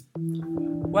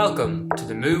Welcome to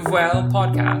the Move Well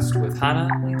podcast with Hannah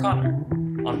and Connor,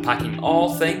 unpacking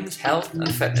all things health and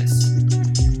fitness.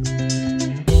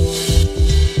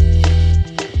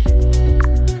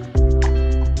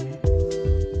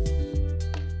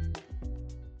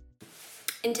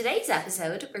 In today's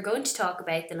episode, we're going to talk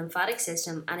about the lymphatic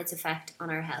system and its effect on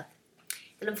our health.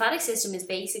 The lymphatic system is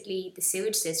basically the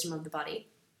sewage system of the body.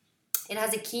 It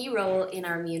has a key role in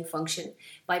our immune function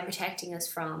by protecting us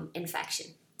from infection.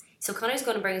 So Connor's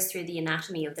going to bring us through the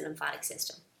anatomy of the lymphatic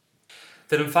system.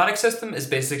 The lymphatic system is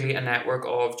basically a network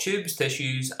of tubes,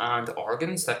 tissues and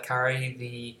organs that carry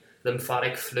the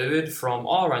lymphatic fluid from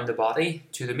all around the body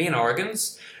to the main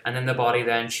organs, and then the body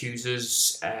then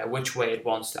chooses which way it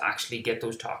wants to actually get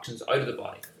those toxins out of the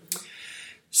body.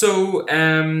 So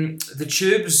the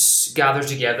tubes gather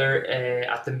together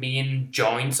at the main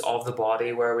joints of the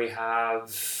body where we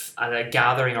have a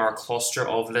gathering or a cluster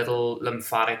of little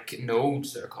lymphatic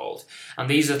nodes, they're called. And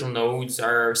these little nodes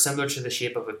are similar to the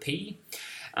shape of a pea.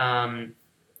 And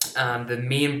the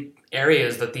main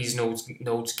areas that these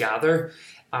nodes gather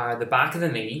are the back of the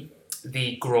knee,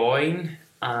 the groin,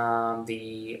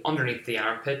 the underneath the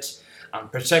armpit, and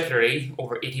particularly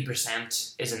over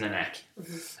 80% is in the neck.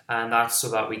 And that's so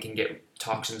that we can get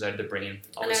toxins out of the brain.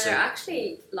 Obviously. And are there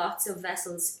actually lots of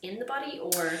vessels in the body,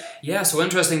 or? Yeah, so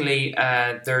interestingly,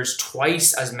 there's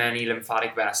twice as many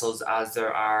lymphatic vessels as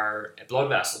there are blood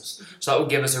vessels. So that will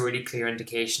give us a really clear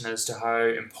indication as to how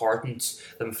important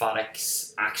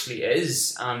lymphatics actually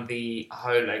is, and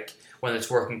how when it's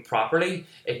working properly,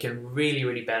 it can really,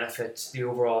 really benefit the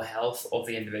overall health of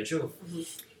the individual.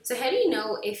 So how do you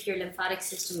know if your lymphatic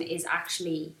system is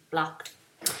actually blocked?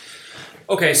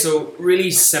 Okay, so really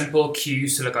simple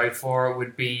cues to look out for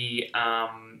would be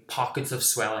pockets of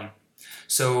swelling.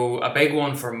 So a big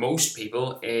one for most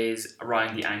people is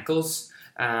around the ankles,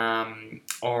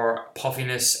 or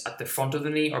puffiness at the front of the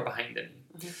knee or behind the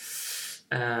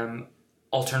knee.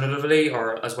 Alternatively,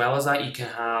 or as well as that, you can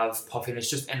have puffiness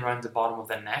just in around the bottom of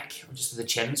the neck, or just the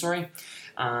chin,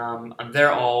 and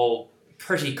they're all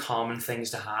pretty common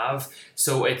things to have.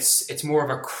 So it's more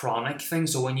of a chronic thing.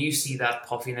 So when you see that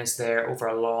puffiness there over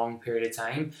a long period of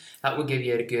time, that will give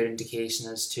you a good indication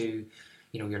as to,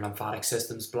 your lymphatic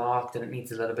system's blocked and it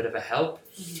needs a little bit of a help,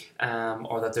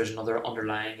 or that there's another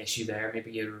underlying issue there.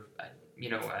 Maybe you're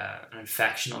an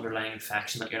underlying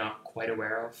infection that you're not quite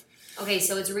aware of. Okay,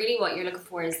 so it's really what you're looking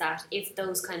for is that if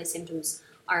those kind of symptoms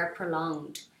are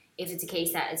prolonged, if it's a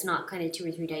case that it's not kind of 2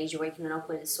 or 3 days you're waking up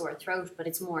with a sore throat, but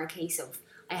it's more a case of,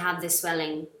 I have this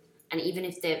swelling, and even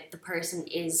if the person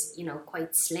is,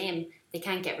 quite slim, they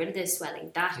can't get rid of this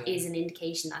swelling. That is an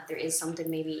indication that there is something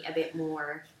maybe a bit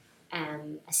more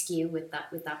askew with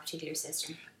that particular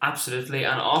system. Absolutely,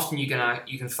 and often you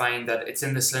can find that it's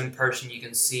in the slim person. You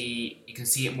can see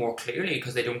it more clearly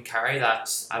because they don't carry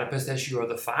that adipose tissue or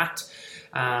the fat.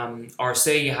 Or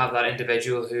say you have that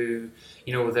individual who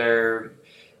they're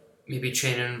maybe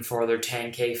training for their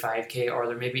 10k, 5k, or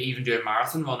they're maybe even doing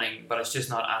marathon running, but it's just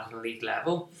not at an elite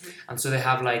level. And so they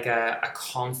have like a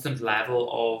constant level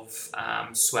of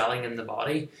swelling in the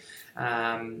body.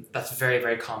 That's very,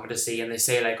 very common to see. And they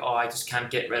say I just can't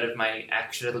get rid of my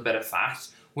extra little bit of fat.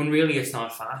 When really it's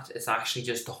not fat, it's actually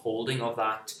just the holding of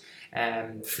that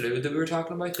fluid that we were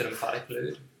talking about, the lymphatic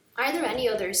fluid. Are there any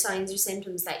other signs or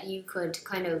symptoms that you could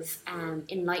kind of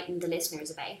enlighten the listeners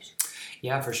about?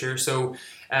 Yeah, for sure. So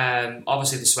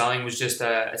obviously the swelling was just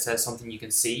it says something you can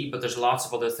see, but there's lots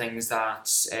of other things that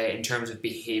in terms of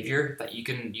behavior that you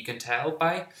can tell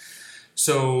by.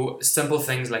 So simple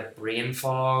things like brain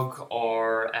fog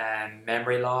or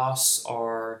memory loss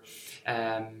or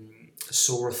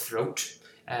sore throat.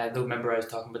 Though remember I was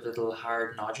talking about little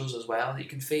hard nodules as well that you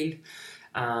can feel.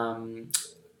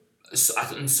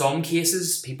 So in some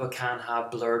cases, people can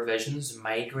have blurred visions,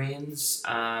 migraines,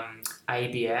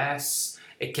 IBS.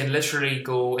 It can literally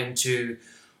go into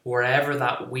wherever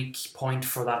that weak point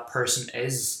for that person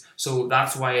is. So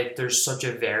that's why there's such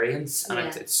a variance.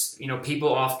 And it's people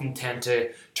often tend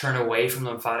to turn away from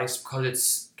lymphatics because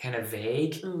it's kind of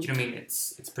vague. Do you know what I mean?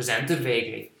 It's presented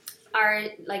vaguely. Are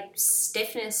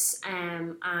stiffness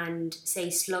and say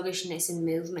sluggishness in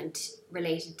movement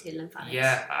related to lymphatics?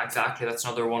 Yeah, exactly. That's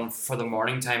another one for the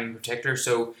morning time in particular.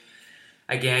 So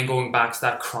again, going back to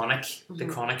that the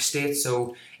chronic state.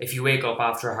 So if you wake up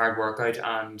after a hard workout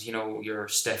and you're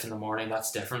stiff in the morning,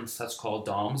 that's different. That's called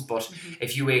DOMS. But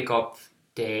if you wake up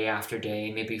day after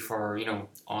day, maybe for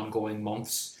ongoing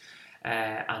months,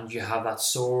 and you have that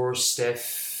sore,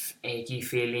 stiff, achy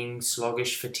feeling,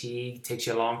 sluggish fatigue, takes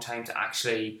you a long time to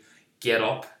actually get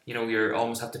up. You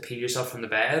almost have to peel yourself from the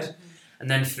bed. And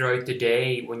then throughout the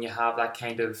day, when you have that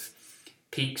kind of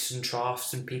peaks and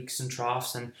troughs and peaks and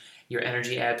troughs, and your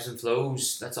energy ebbs and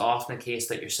flows, that's often a case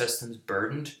that your system's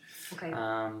burdened. Okay.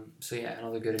 So yeah,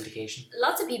 another good indication.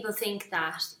 Lots of people think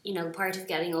that, you know, part of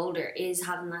getting older is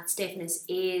having that stiffness,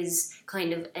 is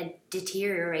kind of a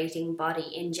deteriorating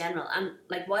body in general. And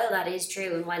like, while that is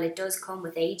true and while it does come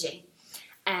with aging,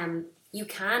 you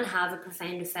can have a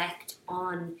profound effect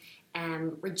on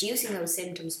reducing those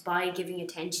symptoms by giving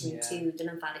attention to the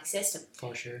lymphatic system.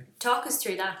 For sure. Talk us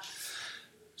through that.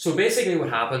 So basically what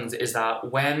happens is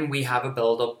that when we have a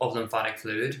buildup of lymphatic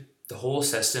fluid, the whole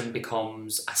system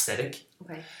becomes acidic.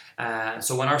 Okay.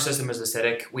 So when our system is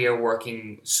acidic, we are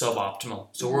working suboptimal.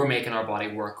 So we're making our body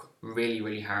work really,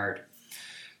 really hard.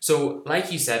 So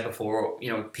like you said before,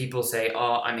 you know, people say,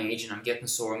 oh, I'm aging, I'm getting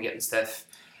sore, I'm getting stiff.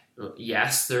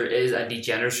 Yes, there is a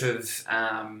degenerative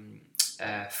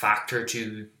factor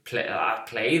to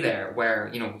play there, where,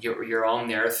 you know, you're on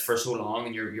the earth for so long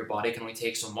and your body can only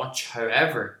take so much.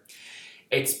 However,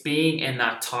 it's being in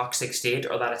that toxic state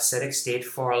or that acidic state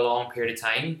for a long period of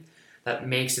time that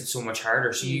makes it so much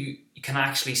harder. So you can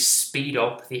actually speed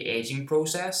up the aging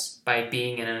process by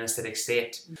being in an acidic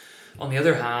state. On the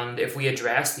other hand, if we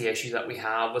address the issues that we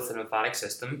have with the lymphatic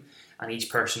system, and each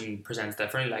person presents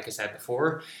differently, like I said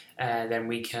before, then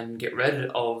we can get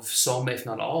rid of some, if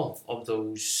not all, of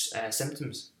those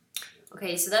symptoms.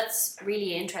 Okay, so that's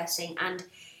really interesting. And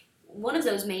one of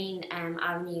those main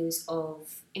avenues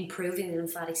of improving the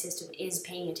lymphatic system is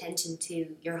paying attention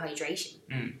to your hydration.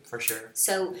 For sure.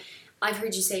 So I've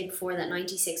heard you say before that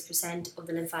 96% of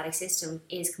the lymphatic system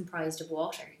is comprised of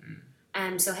water.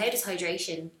 So how does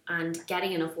hydration and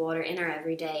getting enough water in our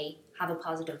everyday have a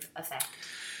positive effect?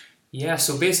 Yeah,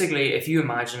 so basically, if you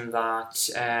imagine that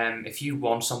if you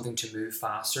want something to move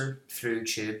faster through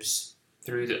tubes,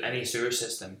 through any sewer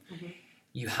system,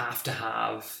 you have to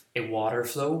have a water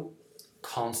flow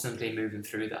constantly moving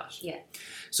through that. Yeah.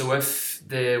 So if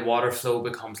the water flow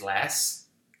becomes less,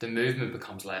 the movement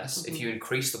becomes less. If you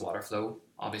increase the water flow,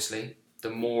 obviously, the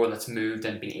more that's moved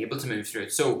and being able to move through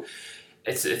it. So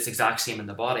it's exact same in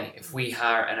the body. If we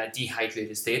are in a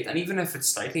dehydrated state, and even if it's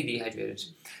slightly dehydrated,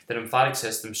 the lymphatic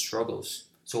system struggles.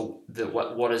 So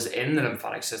what is in the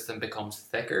lymphatic system becomes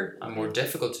thicker and more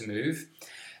difficult to move.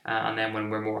 And then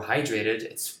when we're more hydrated,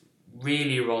 it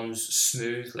really runs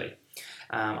smoothly.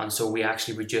 And so we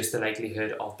actually reduce the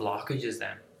likelihood of blockages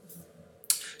then.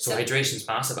 So hydration is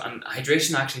massive, and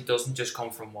hydration actually doesn't just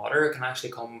come from water. It can actually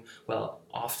come, well,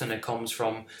 often it comes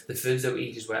from the foods that we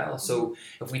eat as well. So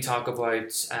if we talk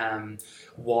about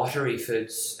watery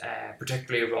foods,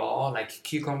 particularly raw, like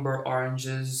cucumber,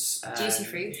 oranges,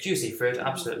 juicy fruit,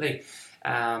 absolutely.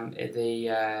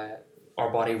 Our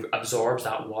body absorbs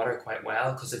that water quite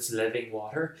well because it's living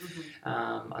water,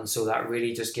 and so that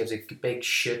really just gives a big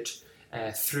shoot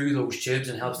through those tubes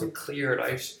and helps to clear it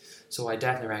out. So I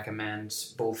definitely recommend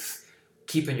both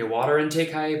keeping your water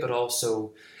intake high, but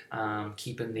also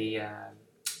keeping the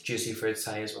juicy fruits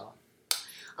high as well.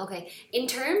 Okay, in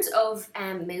terms of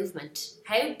movement,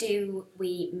 how do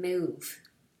we move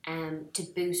to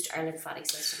boost our lymphatic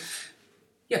system?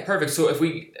 Yeah, perfect. So if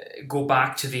we go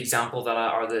back to the example what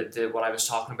I was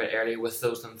talking about earlier with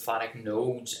those lymphatic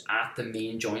nodes at the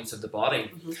main joints of the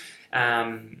body,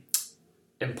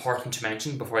 important to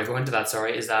mention before I go into that,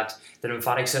 is that the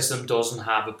lymphatic system doesn't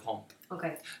have a pump.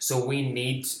 Okay. So we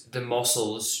need the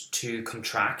muscles to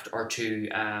contract or to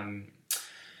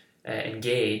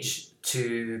engage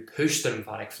to push the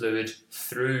lymphatic fluid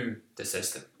through the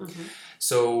system.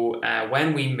 So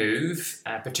when we move,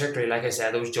 particularly, like I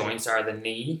said, those joints are the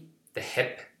knee, the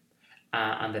hip,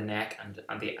 and the neck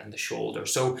and the shoulder.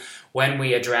 So when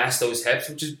we address those hips,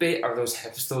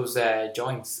 those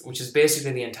joints, which is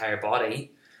basically the entire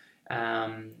body,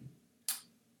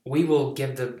 we will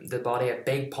give the body a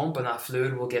big pump, and that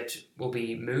fluid will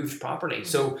be moved properly.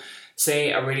 So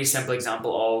say a really simple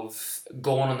example of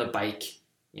going on the bike.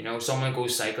 You know, someone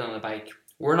goes cycling on the bike.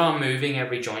 We're not moving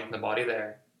every joint in the body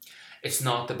there. It's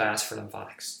not the best for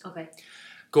lymphatics. Okay.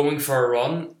 Going for a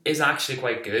run is actually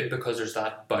quite good because there's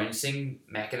that bouncing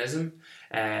mechanism,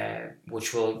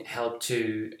 which will help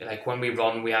to, like when we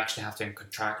run, we actually have to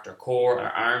contract our core,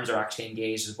 our arms are actually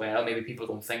engaged as well. Maybe people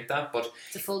don't think that, but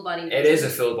it's a full body movement. It is a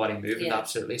full body movement,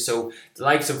 absolutely. So the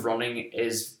likes of running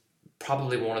is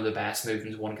probably one of the best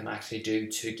movements one can actually do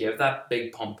to give that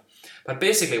big pump. But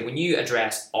basically, when you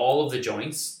address all of the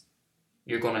joints,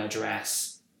 you're going to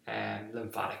address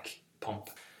lymphatic pump.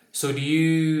 So do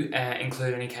you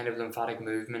include any kind of lymphatic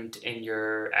movement in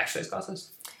your exercise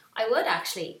classes? I would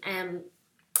actually.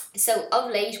 So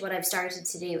of late, what I've started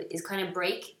to do is kind of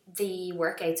break the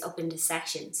workouts up into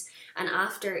sections. And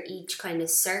after each kind of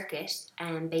circuit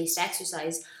based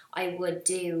exercise, I would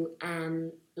do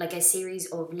like a series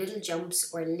of little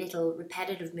jumps or little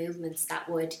repetitive movements that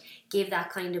would give that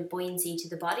kind of buoyancy to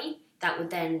the body that would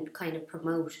then kind of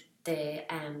promote the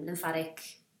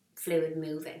lymphatic fluid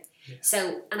moving. Yeah.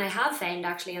 So, and I have found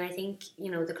actually, and I think,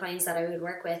 the clients that I would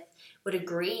work with would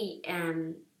agree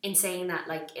in saying that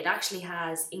like it actually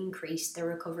has increased the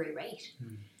recovery rate.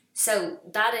 So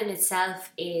that in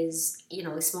itself is,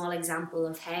 a small example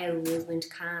of how movement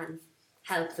can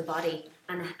help the body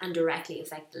and directly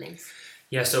affect the lymph.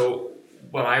 Yeah, so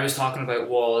what I was talking about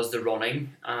was the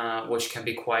running, which can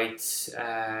be quite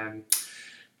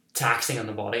taxing on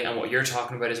the body, and what you're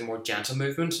talking about is a more gentle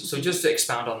movement. So just to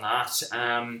expand on that,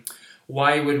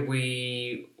 why would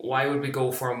we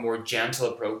go for a more gentle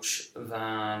approach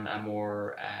than a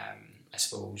more, I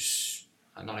suppose,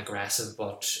 not aggressive,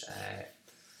 but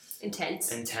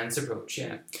intense approach?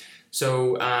 Yeah.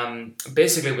 So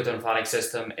basically, with the lymphatic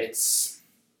system,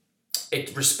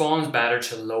 it responds better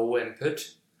to low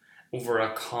input over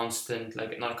a constant,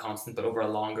 not a constant, but over a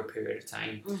longer period of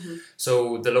time.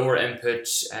 So the lower input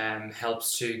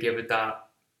helps to give it that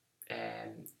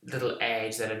little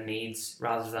edge that it needs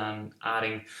rather than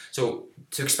adding. So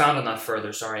to expand on that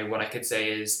further, what I could say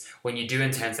is when you do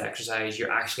intense exercise,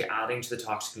 you're actually adding to the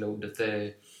toxic load that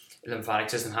the lymphatic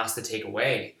system has to take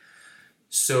away.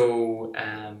 So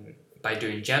by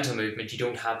doing gentle movement, you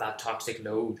don't have that toxic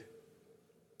load.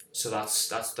 So that's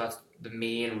the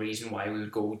main reason why we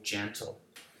would go gentle.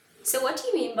 So what do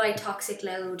you mean by toxic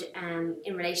load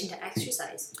in relation to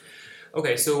exercise?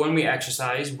 Okay, so when we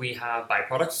exercise, we have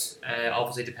byproducts.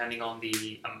 Obviously, depending on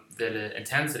the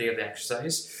intensity of the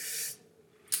exercise,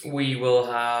 we will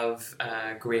have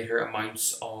greater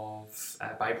amounts of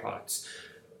byproducts.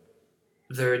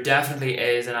 There definitely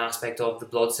is an aspect of the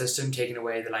blood system taking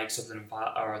away the likes of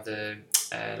the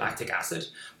lactic acid.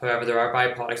 However, there are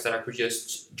byproducts that are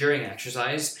produced during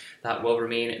exercise that will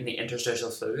remain in the interstitial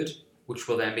fluid, which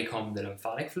will then become the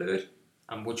lymphatic fluid,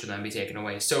 and which will then be taken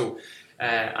away. So,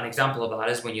 an example of that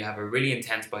is when you have a really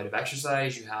intense bout of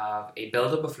exercise, you have a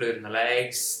buildup of fluid in the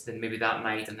legs, then maybe that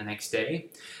night and the next day.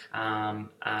 And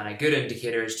a good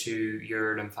indicator as to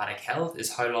your lymphatic health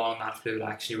is how long that fluid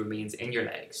actually remains in your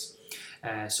legs.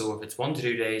 So if it's 1 to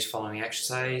 2 days following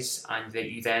exercise and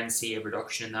that you then see a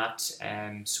reduction in that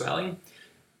swelling,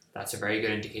 that's a very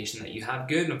good indication that you have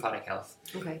good lymphatic health.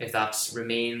 Okay. If that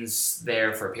remains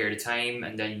there for a period of time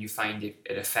and then you find it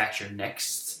affects your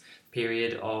next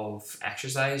period of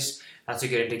exercise, that's a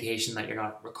good indication that you're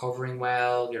not recovering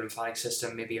well, your lymphatic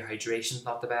system, maybe your hydration is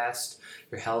not the best,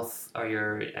 your health or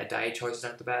your diet choices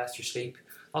aren't the best, your sleep,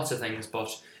 lots of things, but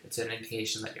it's an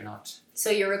indication that you're not. So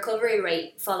your recovery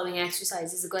rate following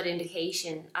exercise is a good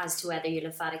indication as to whether your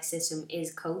lymphatic system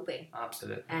is coping.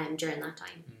 Absolutely. During that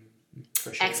time.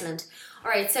 For sure. Excellent.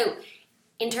 All right, so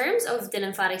in terms of the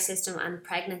lymphatic system and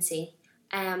pregnancy,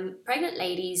 pregnant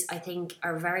ladies, I think,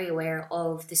 are very aware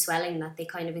of the swelling that they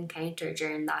kind of encounter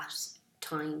during that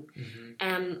time.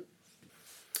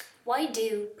 Why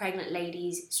do pregnant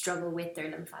ladies struggle with their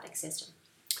lymphatic system?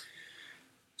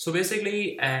 So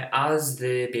basically, as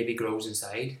the baby grows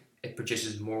inside, it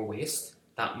produces more waste.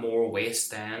 That more waste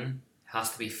then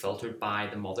has to be filtered by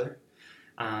the mother.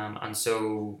 And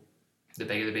so the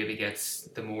bigger the baby gets,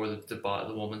 the more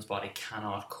the woman's body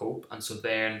cannot cope. And so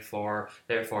therefore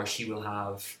she will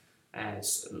have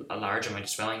a large amount of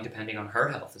swelling depending on her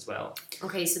health as well.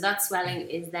 Okay, so that swelling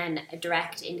is then a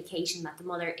direct indication that the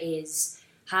mother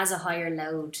has a higher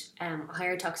load, a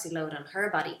higher toxic load on her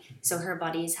body. So her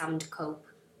body is having to cope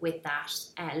with that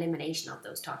elimination of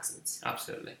those toxins.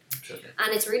 Absolutely.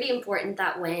 And it's really important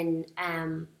that when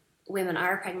women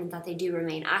are pregnant that they do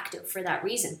remain active for that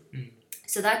reason.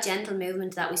 So that gentle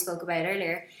movement that we spoke about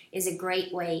earlier is a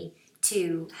great way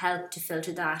to help to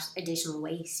filter that additional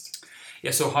waste.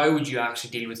 Yeah, so how would you actually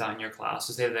deal with that in your class?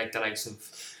 Is there like the likes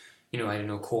of,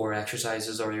 core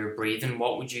exercises or your breathing?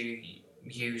 What would you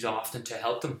use often to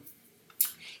help them?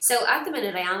 So at the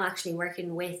minute I am actually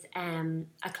working with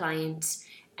a client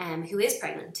who is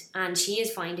pregnant, and she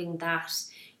is finding that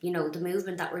the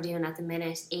movement that we're doing at the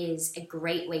minute is a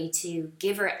great way to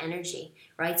give her energy,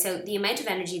 right? So the amount of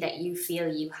energy that you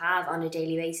feel you have on a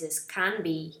daily basis can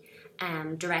be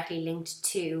directly linked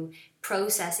to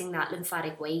processing that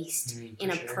lymphatic waste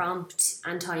in a prompt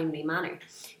and timely manner.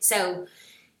 So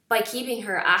by keeping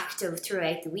her active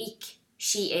throughout the week,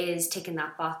 she is ticking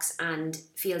that box and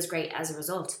feels great as a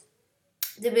result.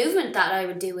 The movement that I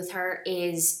would do with her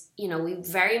is, we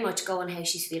very much go on how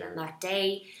she's feeling that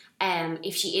day.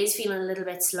 If she is feeling a little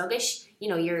bit sluggish,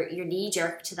 your knee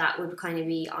jerk to that would kind of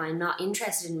be, I'm not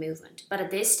interested in movement. But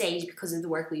at this stage, because of the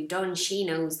work we've done, she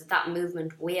knows that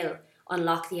movement will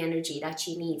unlock the energy that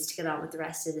she needs to get on with the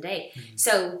rest of the day.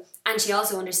 So, and she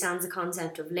also understands the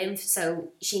concept of lymph, so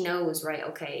she knows, right,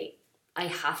 okay, I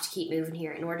have to keep moving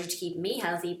here in order to keep me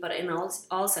healthy, but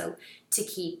also to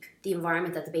keep the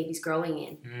environment that the baby's growing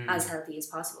in as healthy as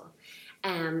possible.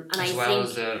 And as well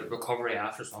as the recovery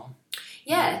after as well.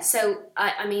 Yeah, so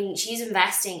I mean, she's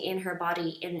investing in her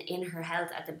body, in her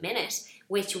health at the minute,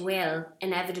 which will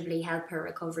inevitably help her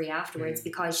recovery afterwards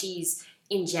because she's,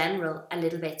 in general, a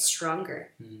little bit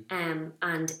stronger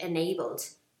and enabled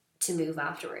to move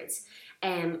afterwards.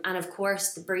 And of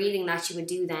course, the breathing that she would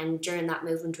do then during that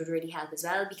movement would really help as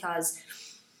well because,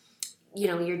 you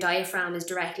know, your diaphragm is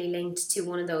directly linked to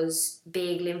one of those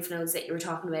big lymph nodes that you were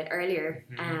talking about earlier,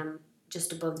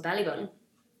 just above the belly button.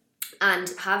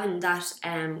 And having that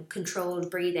controlled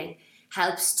breathing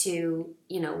helps to,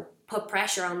 you know, put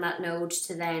pressure on that node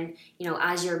to then, you know,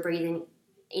 as you're breathing,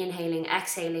 inhaling,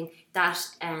 exhaling, that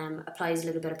applies a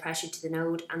little bit of pressure to the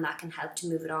node and that can help to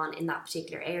move it on in that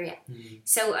particular area.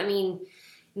 So, I mean,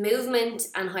 movement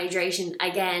and hydration,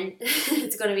 again,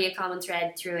 it's going to be a common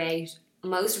thread throughout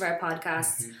most of our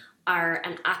podcasts, are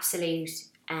an absolute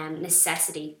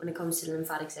necessity when it comes to the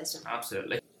lymphatic system.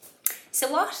 Absolutely. So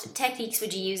what techniques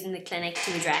would you use in the clinic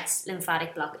to address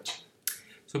lymphatic blockage?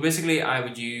 So basically I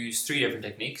would use 3 different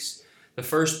techniques. The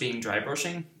first being dry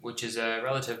brushing, which is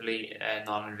relatively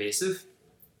non-invasive.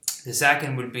 The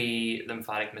second would be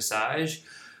lymphatic massage,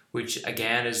 which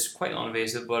again is quite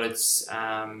non-invasive, but it's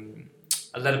a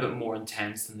little bit more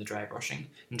intense than the dry brushing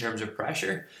in terms of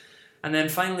pressure. And then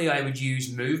finally I would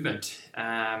use movement,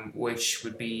 which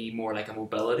would be more like a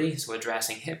mobility, so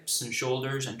addressing hips and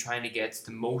shoulders and trying to get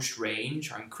the most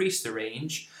range or increase the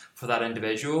range for that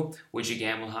individual, which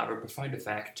again will have a profound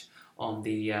effect on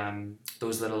the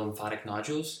those little lymphatic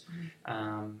nodules,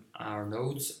 our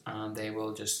nodes, and they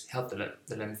will just help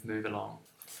the lymph move along.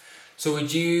 So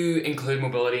would you include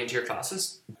mobility into your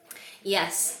classes?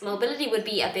 Yes, mobility would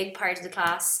be a big part of the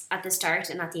class at the start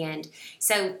and at the end.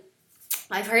 So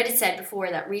I've heard it said before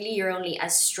that really you're only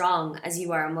as strong as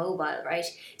you are mobile, right?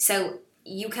 So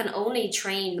you can only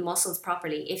train the muscles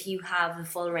properly if you have the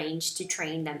full range to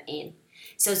train them in.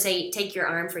 So say, take your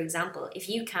arm, for example. If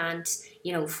you can't,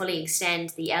 you know, fully extend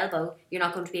the elbow, you're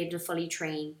not going to be able to fully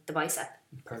train the bicep.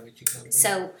 Perfect example.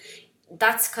 So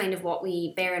that's kind of what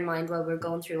we bear in mind while we're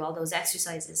going through all those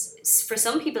exercises. For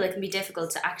some people, it can be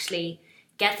difficult to actually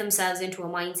get themselves into a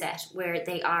mindset where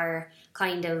they are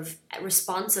kind of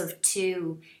responsive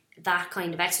to that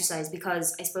kind of exercise,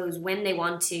 because I suppose when they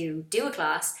want to do a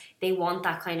class, they want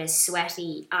that kind of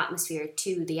sweaty atmosphere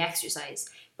to the exercise.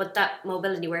 But that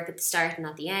mobility work at the start and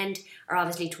at the end are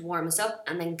obviously to warm us up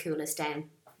and then cool us down.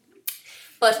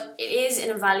 But it is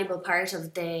an invaluable part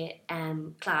of the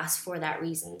class for that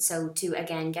reason. So to,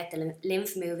 again, get the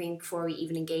lymph moving before we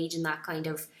even engage in that kind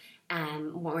of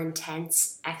more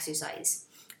intense exercise.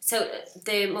 So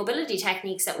the mobility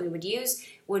techniques that we would use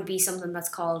would be something that's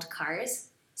called CARS.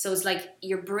 So it's like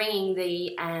you're bringing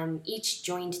the each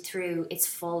joint through its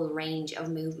full range of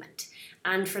movement.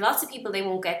 And for lots of people, they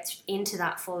won't get into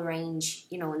that full range,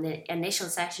 you know, in the initial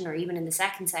session or even in the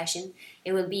second session.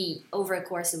 It will be over a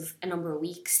course of a number of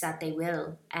weeks that they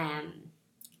will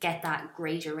get that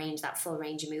greater range, that full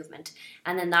range of movement.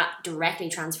 And then that directly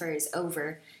transfers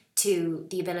over to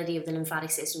the ability of the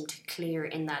lymphatic system to clear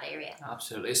in that area.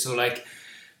 Absolutely. So like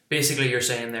basically you're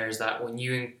saying there is that when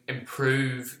you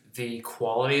improve the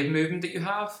quality of movement that you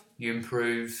have, you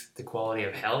improve the quality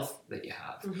of health that you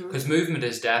have. Because movement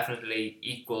is definitely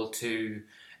equal to,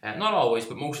 not always,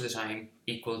 but most of the time,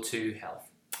 equal to health.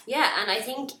 Yeah, and I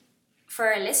think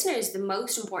for our listeners, the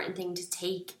most important thing to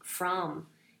take from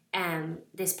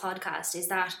this podcast is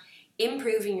that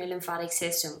improving your lymphatic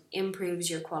system improves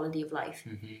your quality of life.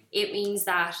 It means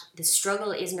that the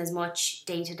struggle isn't as much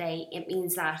day to day. It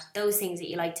means that those things that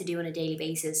you like to do on a daily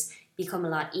basis become a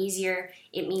lot easier.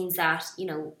 It means that, you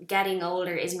know, getting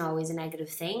older isn't always a negative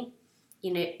thing.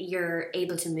 You know, you're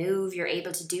able to move, you're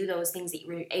able to do those things that you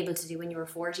were able to do when you were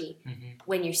 40,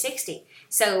 when you're 60.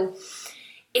 So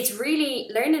it's really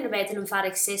learning about the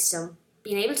lymphatic system,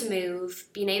 being able to move,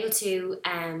 being able to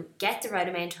get the right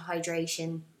amount of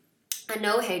hydration, and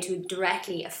know how to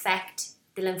directly affect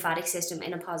the lymphatic system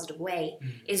in a positive way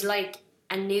is like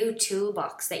a new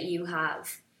toolbox that you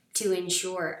have to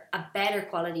ensure a better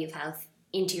quality of health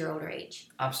into your older age.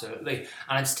 Absolutely.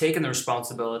 And it's taking the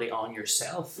responsibility on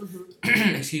yourself,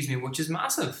 excuse me, which is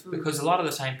massive because a lot of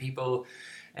the time people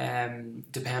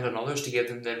depend on others to give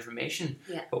them the information.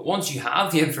 But once you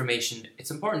have the information,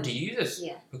 it's important to use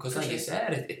it because like you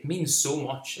said, it means so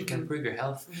much. It can improve your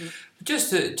health.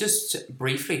 Just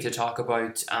briefly to talk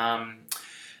about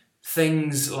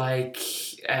things like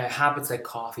habits like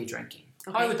coffee drinking.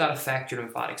 Okay. How would that affect your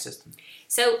lymphatic system?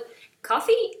 So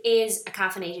coffee is a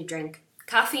caffeinated drink.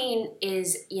 Caffeine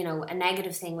is, a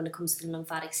negative thing when it comes to the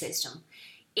lymphatic system.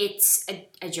 It's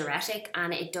a diuretic,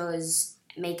 and it does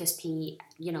make us pee,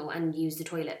 and use the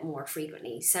toilet more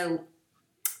frequently. So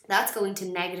that's going to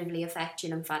negatively affect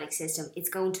your lymphatic system. It's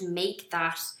going to make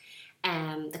that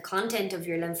the content of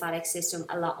your lymphatic system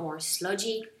a lot more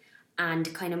sludgy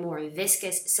and kind of more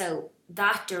viscous. So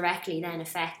that directly then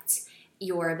affects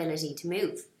your ability to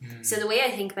move. So the way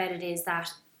I think about it is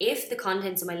that if the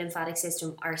contents of my lymphatic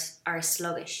system are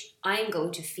sluggish, I'm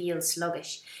going to feel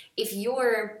sluggish. If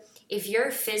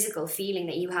your physical feeling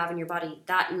that you have in your body,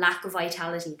 that lack of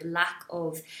vitality, the lack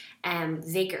of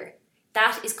vigor,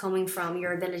 that is coming from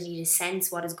your ability to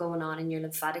sense what is going on in your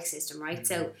lymphatic system, right?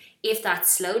 So if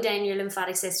that's slowed down your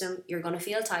lymphatic system, you're going to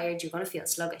feel tired, you're going to feel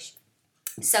sluggish.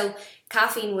 So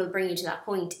caffeine will bring you to that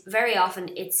point. Very often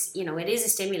it is a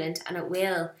stimulant, and it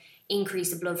will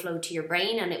increase the blood flow to your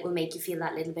brain, and it will make you feel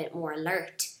that little bit more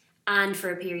alert, and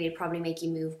for a period probably make you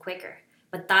move quicker.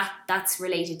 But that's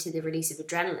related to the release of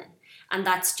adrenaline, and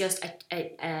that's just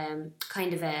a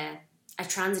kind of a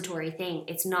transitory thing.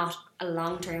 It's not a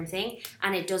long-term thing,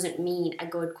 and it doesn't mean a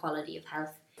good quality of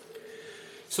health.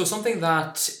 So something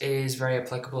that is very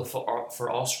applicable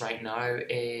for us right now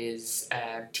is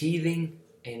teething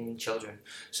in children.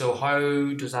 So how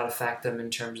does that affect them in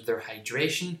terms of their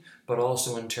hydration, but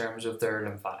also in terms of their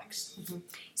lymphatics?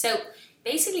 So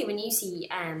basically, when you see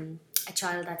a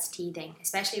child that's teething,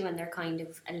 especially when they're kind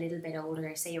of a little bit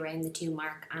older, say around the 2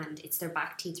 mark, and it's their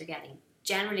back teeth they're getting,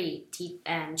 generally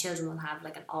children will have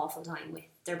like an awful time with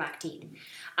their back teeth,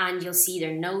 and you'll see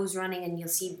their nose running, and you'll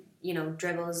see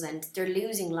dribbles, and they're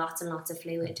losing lots and lots of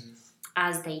fluid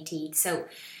as they teeth. So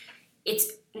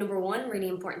it's, number one, really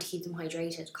important to keep them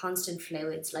hydrated. Constant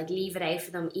fluids, like leave it out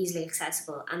for them, easily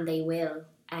accessible, and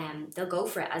they'll go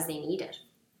for it as they need it.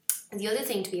 And the other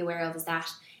thing to be aware of is that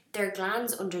their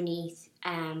glands underneath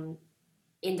in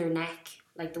their neck,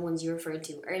 like the ones you referred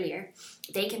to earlier,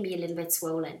 they can be a little bit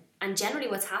swollen. And generally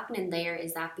what's happening there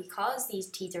is that because these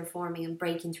teeth are forming and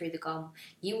breaking through the gum,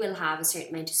 you will have a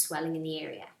certain amount of swelling in the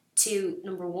area. To,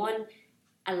 number one,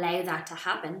 allow that to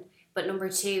happen, but number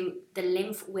two, the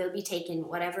lymph will be taking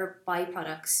whatever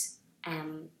byproducts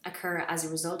occur as a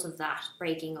result of that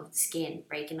breaking of the skin,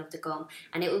 breaking of the gum,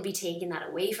 and it will be taking that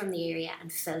away from the area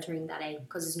and filtering that out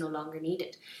because it's no longer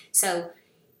needed. So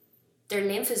their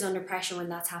lymph is under pressure when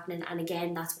that's happening, and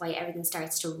again, that's why everything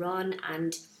starts to run,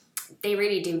 and they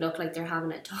really do look like they're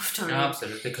having a tough time.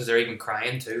 Absolutely, because they're even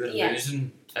crying too and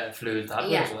losing fluid that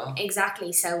way as well.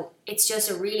 Exactly. So it's just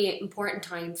a really important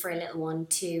time for a little one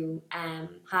to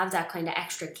have that kind of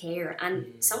extra care,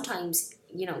 and sometimes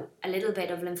a little bit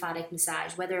of lymphatic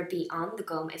massage, whether it be on the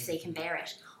gum if they can bear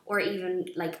it, or even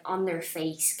like on their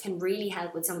face, can really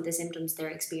help with some of the symptoms they're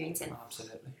experiencing.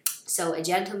 Absolutely. So a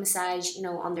gentle massage,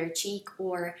 on their cheek,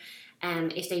 or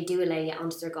if they do lay it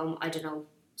onto their gum, I don't know.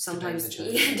 Sometimes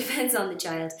it depends on the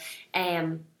child.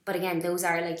 But again, those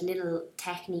are like little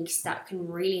techniques that can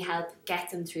really help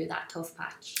get them through that tough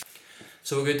patch.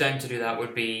 So a good time to do that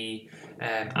would be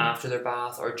after their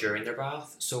bath or during their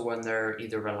bath. So when they're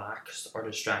either relaxed or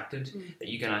distracted, that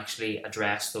you can actually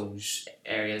address those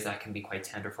areas that can be quite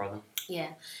tender for them. Yeah.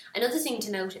 Another thing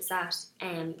to note is that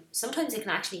sometimes it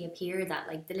can actually appear that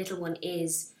like the little one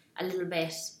is a little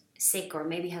bit sick or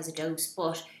maybe has a dose,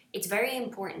 but it's very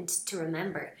important to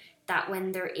remember that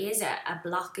when there is a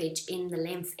blockage in the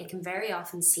lymph, it can very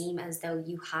often seem as though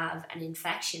you have an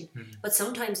infection. But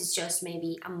sometimes it's just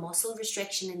maybe a muscle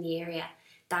restriction in the area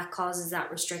that causes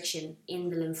that restriction in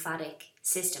the lymphatic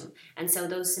system. And so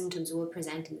those symptoms will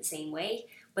present in the same way,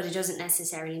 but it doesn't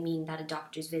necessarily mean that a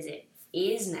doctor's visit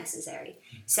is necessary.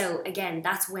 So again,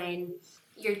 that's when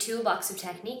your toolbox of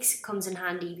techniques comes in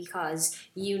handy, because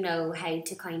you know how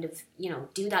to kind of,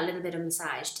 do that little bit of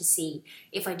massage to see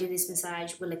if I do this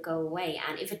massage, will it go away?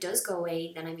 And if it does go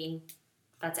away, then I mean,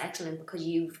 that's excellent, because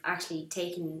you've actually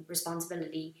taken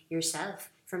responsibility yourself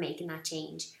for making that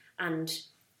change and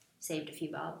saved a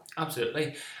few bob.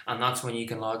 Absolutely. And that's when you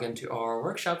can log into our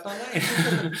workshops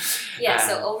online.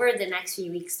 So over the next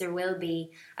few weeks, there will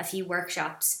be a few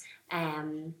workshops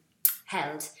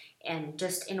held,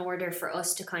 just in order for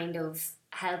us to kind of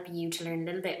help you to learn a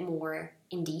little bit more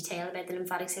in detail about the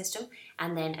lymphatic system,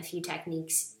 and then a few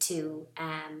techniques to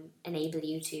enable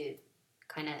you to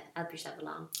kind of help yourself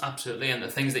along. Absolutely, and the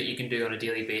things that you can do on a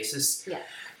daily basis. Yeah.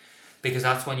 Because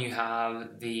that's when you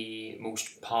have the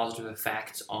most positive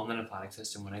effects on the lymphatic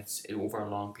system, when it's over a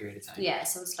long period of time. Yeah,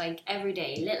 so it's like every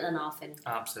day, little and often.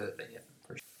 Absolutely, yeah.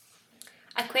 For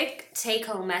sure. A quick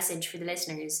take-home message for the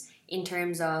listeners in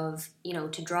terms of,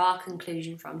 to draw a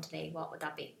conclusion from today, what would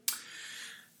that be?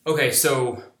 Okay,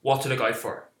 so what to look out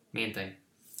for? Main thing.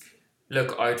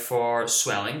 Look out for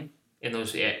swelling in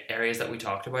those areas that we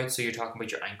talked about. So you're talking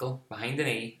about your ankle, behind the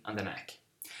knee, and the neck.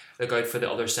 Look out for the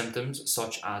other symptoms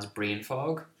such as brain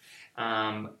fog.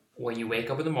 When you wake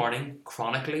up in the morning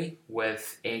chronically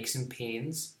with aches and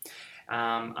pains.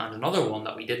 And another one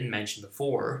that we didn't mention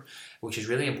before, which is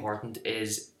really important,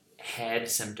 is head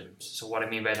symptoms. So what I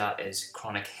mean by that is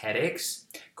chronic headaches,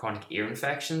 chronic ear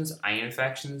infections, eye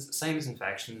infections, sinus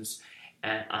infections,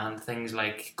 and things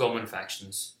like gum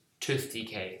infections, tooth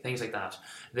decay, things like that.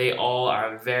 They all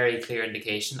are a very clear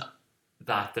indication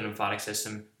that the lymphatic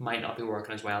system might not be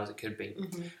working as well as it could be.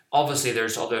 Mm-hmm. Obviously,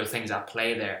 there's other things at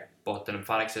play there, but the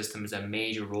lymphatic system is a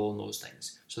major role in those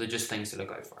things. So they're just things to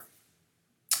look out for.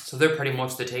 So they're pretty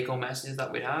much the take-home messages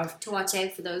that we'd have. To watch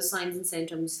out for those signs and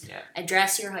symptoms. Yeah.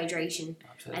 Address your hydration.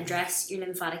 Absolutely. Address your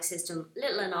lymphatic system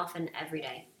little and often every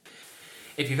day.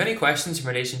 If you have any questions in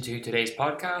relation to today's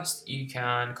podcast, you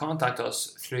can contact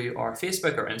us through our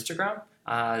Facebook or Instagram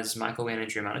as McIlwain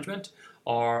Injury Management,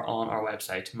 or on our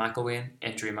website,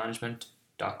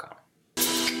 McIlwainInjuryManagement.com.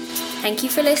 Thank you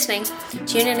for listening.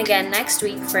 Tune in again next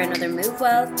week for another Move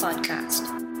Well podcast.